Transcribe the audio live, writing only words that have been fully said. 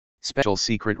Special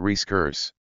secret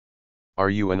RESCURCE. Are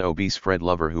you an obese Fred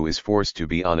lover who is forced to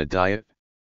be on a diet?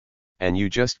 And you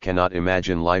just cannot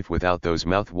imagine life without those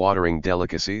mouth-watering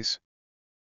delicacies?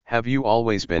 Have you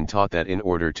always been taught that in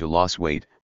order to lose weight,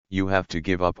 you have to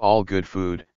give up all good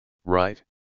food, right?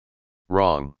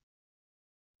 Wrong.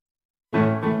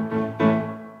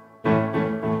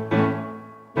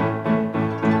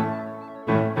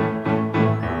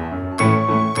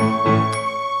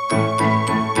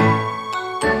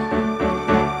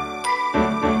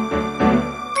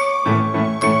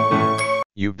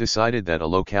 You've decided that a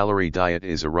low-calorie diet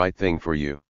is a right thing for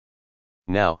you.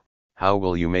 Now, how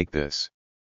will you make this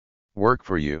work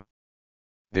for you?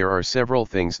 There are several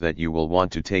things that you will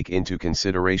want to take into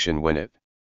consideration when it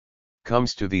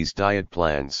comes to these diet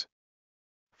plans.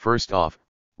 First off,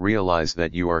 realize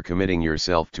that you are committing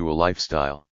yourself to a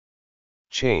lifestyle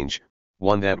change,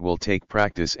 one that will take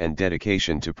practice and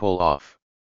dedication to pull off.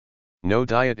 No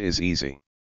diet is easy.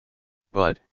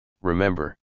 But,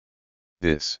 remember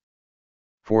this.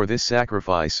 For this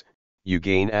sacrifice, you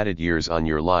gain added years on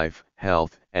your life,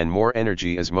 health, and more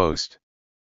energy as most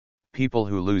people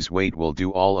who lose weight will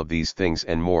do all of these things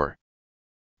and more.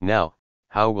 Now,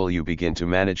 how will you begin to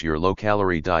manage your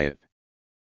low-calorie diet?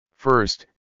 First,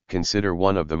 consider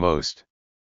one of the most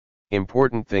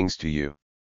important things to you.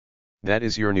 That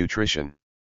is your nutrition.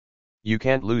 You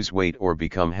can't lose weight or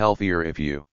become healthier if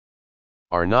you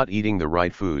are not eating the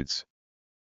right foods.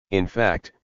 In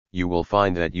fact, you will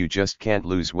find that you just can't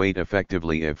lose weight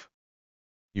effectively if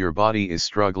your body is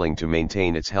struggling to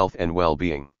maintain its health and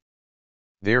well-being.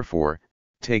 Therefore,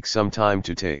 take some time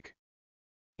to take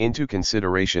into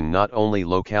consideration not only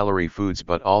low-calorie foods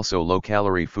but also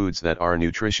low-calorie foods that are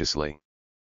nutritiously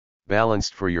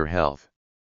balanced for your health.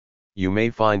 You may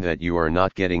find that you are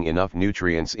not getting enough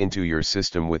nutrients into your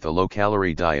system with a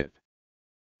low-calorie diet.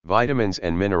 Vitamins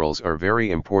and minerals are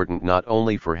very important not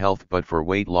only for health but for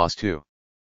weight loss too.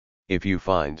 If you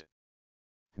find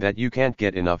that you can't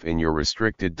get enough in your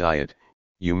restricted diet,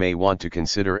 you may want to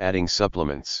consider adding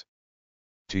supplements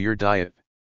to your diet.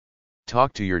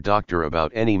 Talk to your doctor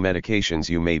about any medications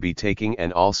you may be taking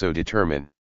and also determine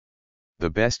the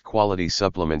best quality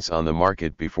supplements on the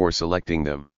market before selecting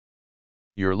them.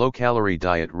 Your low-calorie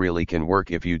diet really can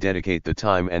work if you dedicate the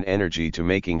time and energy to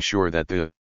making sure that the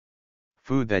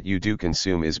food that you do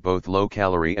consume is both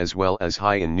low-calorie as well as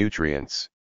high in nutrients.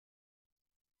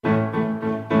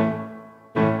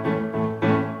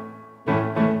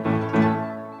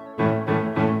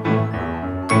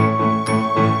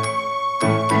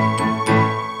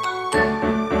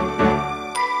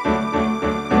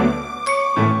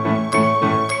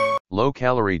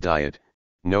 Low-calorie diet,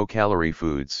 no-calorie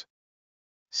foods.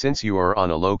 Since you are on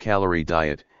a low-calorie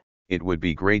diet, it would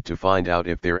be great to find out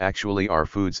if there actually are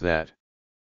foods that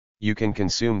you can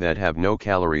consume that have no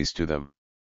calories to them.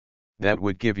 That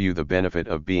would give you the benefit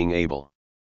of being able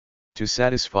to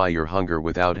satisfy your hunger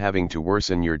without having to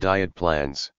worsen your diet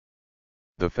plans.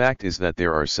 The fact is that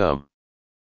there are some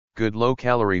good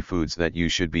low-calorie foods that you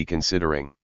should be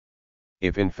considering.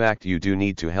 If in fact you do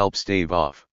need to help stave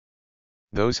off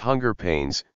those hunger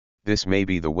pains, this may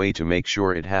be the way to make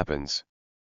sure it happens.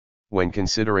 When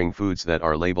considering foods that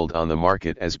are labeled on the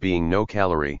market as being no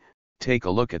calorie, take a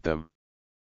look at them.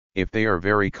 If they are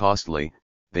very costly,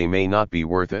 they may not be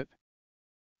worth it.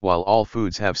 While all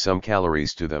foods have some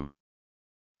calories to them,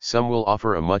 some will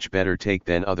offer a much better take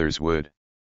than others would.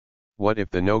 What if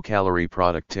the no-calorie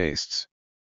product tastes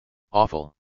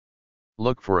awful?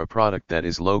 Look for a product that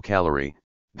is low-calorie,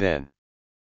 then.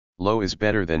 Low is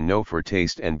better than no for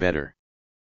taste and better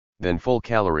than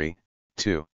full-calorie,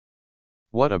 too.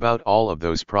 What about all of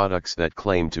those products that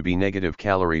claim to be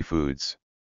negative-calorie foods?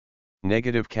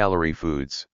 Negative-calorie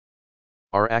foods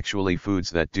are actually foods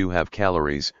that do have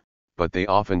calories, but they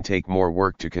often take more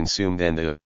work to consume than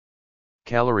the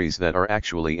calories that are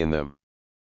actually in them.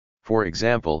 For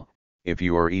example, if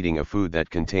you are eating a food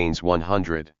that contains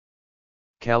 100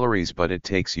 calories but it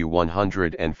takes you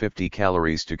 150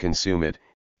 calories to consume it,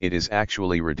 it is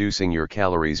actually reducing your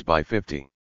calories by 50.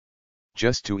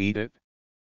 Just to eat it?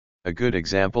 A good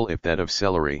example if that of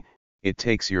celery, it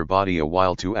takes your body a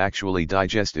while to actually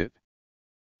digest it,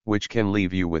 which can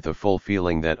leave you with a full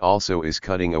feeling that also is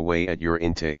cutting away at your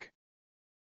intake.